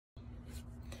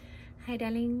Hi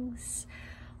darlings,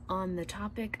 on the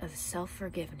topic of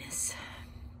self-forgiveness.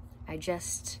 I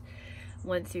just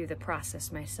went through the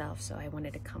process myself, so I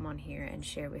wanted to come on here and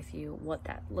share with you what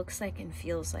that looks like and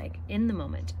feels like in the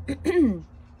moment.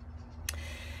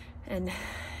 And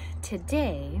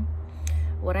today,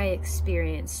 what I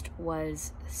experienced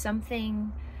was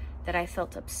something that I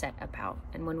felt upset about.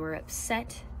 And when we're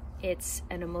upset, it's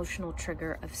an emotional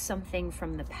trigger of something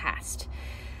from the past.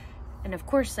 And of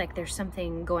course, like, there's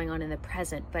something going on in the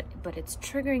present, but it's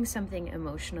triggering something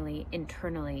emotionally,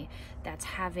 internally, that's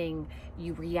having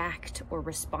you react or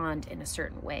respond in a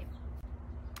certain way.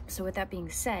 So with that being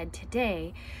said,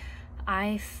 today,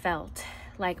 I felt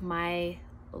like my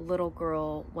little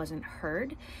girl wasn't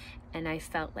heard, and I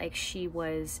felt like she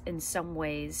was, in some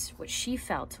ways, what she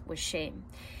felt was shame.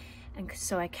 And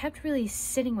so I kept really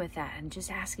sitting with that and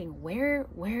just asking, where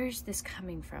is this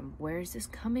coming from? Where is this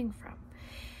coming from?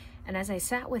 And as I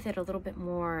sat with it a little bit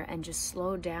more and just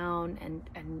slowed down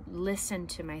and listened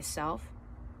to myself,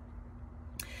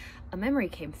 a memory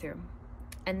came through.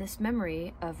 And this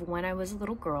memory of when I was a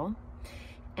little girl,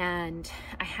 and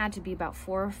I had to be about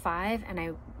 4 or 5, and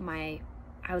I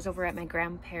was over at my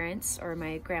grandparents' or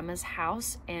my grandma's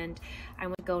house, and I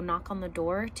would go knock on the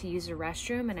door to use the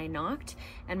restroom, and I knocked,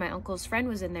 and my uncle's friend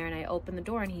was in there, and I opened the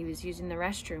door and he was using the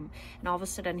restroom, and all of a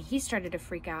sudden he started to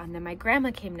freak out, and then my grandma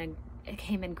came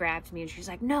and grabbed me, and she's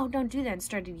like, "No, don't do that," and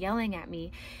started yelling at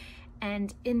me.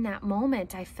 And in that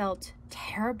moment, I felt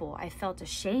terrible. I felt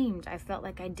ashamed. I felt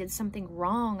like I did something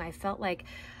wrong. I felt like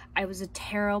I was a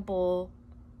terrible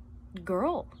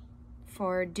girl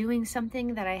for doing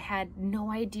something that I had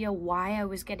no idea why I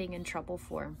was getting in trouble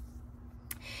for.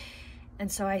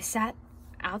 And so I sat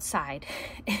outside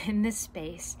in this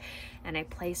space, and I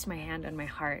placed my hand on my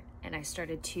heart, and I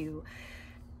started to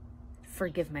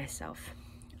forgive myself.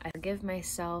 I forgive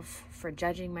myself for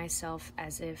judging myself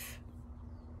as if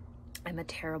I'm a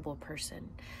terrible person.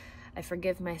 I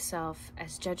forgive myself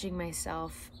as judging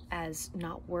myself as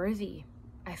not worthy.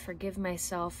 I forgive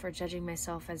myself for judging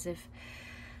myself as if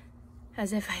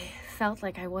I felt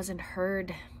like I wasn't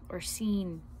heard or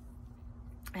seen.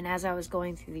 And as I was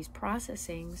going through these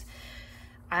processings,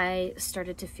 I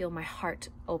started to feel my heart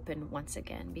open once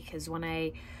again, because when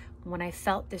I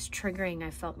felt this triggering, I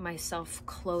felt myself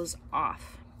close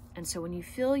off. And so when you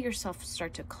feel yourself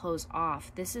start to close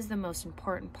off, this is the most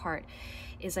important part,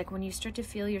 is like when you start to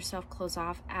feel yourself close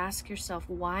off, ask yourself,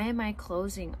 why am I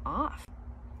closing off?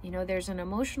 You know, there's an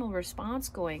emotional response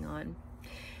going on.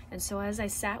 And so as I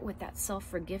sat with that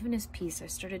self-forgiveness piece, I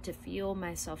started to feel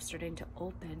myself starting to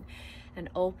open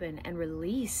and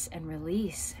release and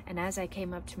release. And as I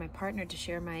came up to my partner to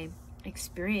share my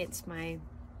experience, my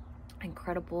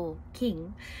incredible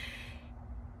king,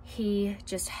 he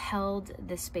just held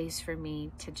the space for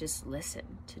me to just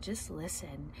listen.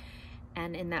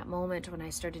 And in that moment, when I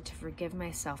started to forgive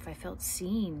myself, I felt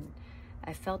seen,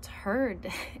 I felt heard,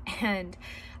 and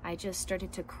I just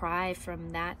started to cry from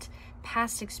that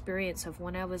past experience of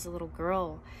when I was a little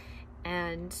girl,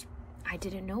 and I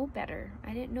didn't know better.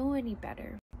 I didn't know any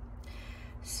better.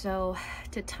 So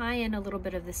to tie in a little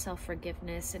bit of the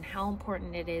self-forgiveness and how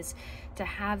important it is to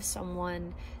have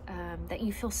someone that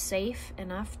you feel safe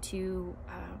enough to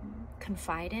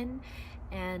confide in,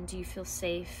 and you feel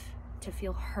safe to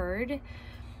feel heard,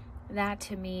 that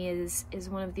to me is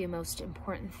one of the most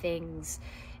important things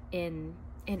in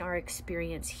our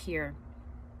experience here.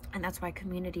 And that's why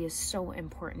community is so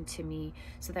important to me,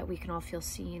 so that we can all feel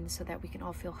seen, so that we can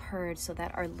all feel heard, so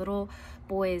that our little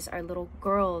boys, our little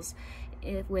girls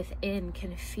within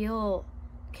can feel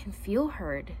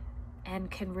heard and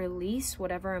can release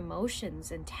whatever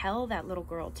emotions, and tell that little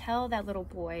girl, tell that little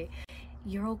boy,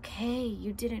 you're okay,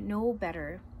 you didn't know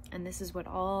better. And this is what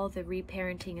all the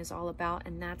reparenting is all about,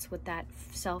 and that's what that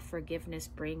self-forgiveness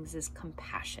brings, is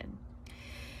compassion.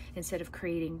 Instead of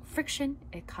creating friction,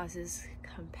 it causes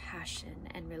compassion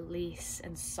and release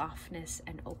and softness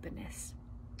and openness.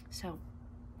 So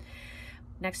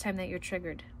next time that you're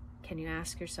triggered, can you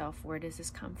ask yourself, where does this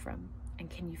come from? And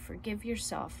can you forgive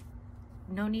yourself?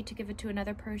 No need to give it to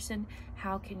another person.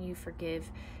 How can you forgive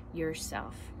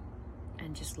yourself?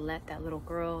 And just let that little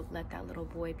girl, let that little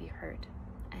boy be heard.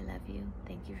 I love you.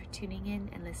 Thank you for tuning in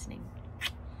and listening.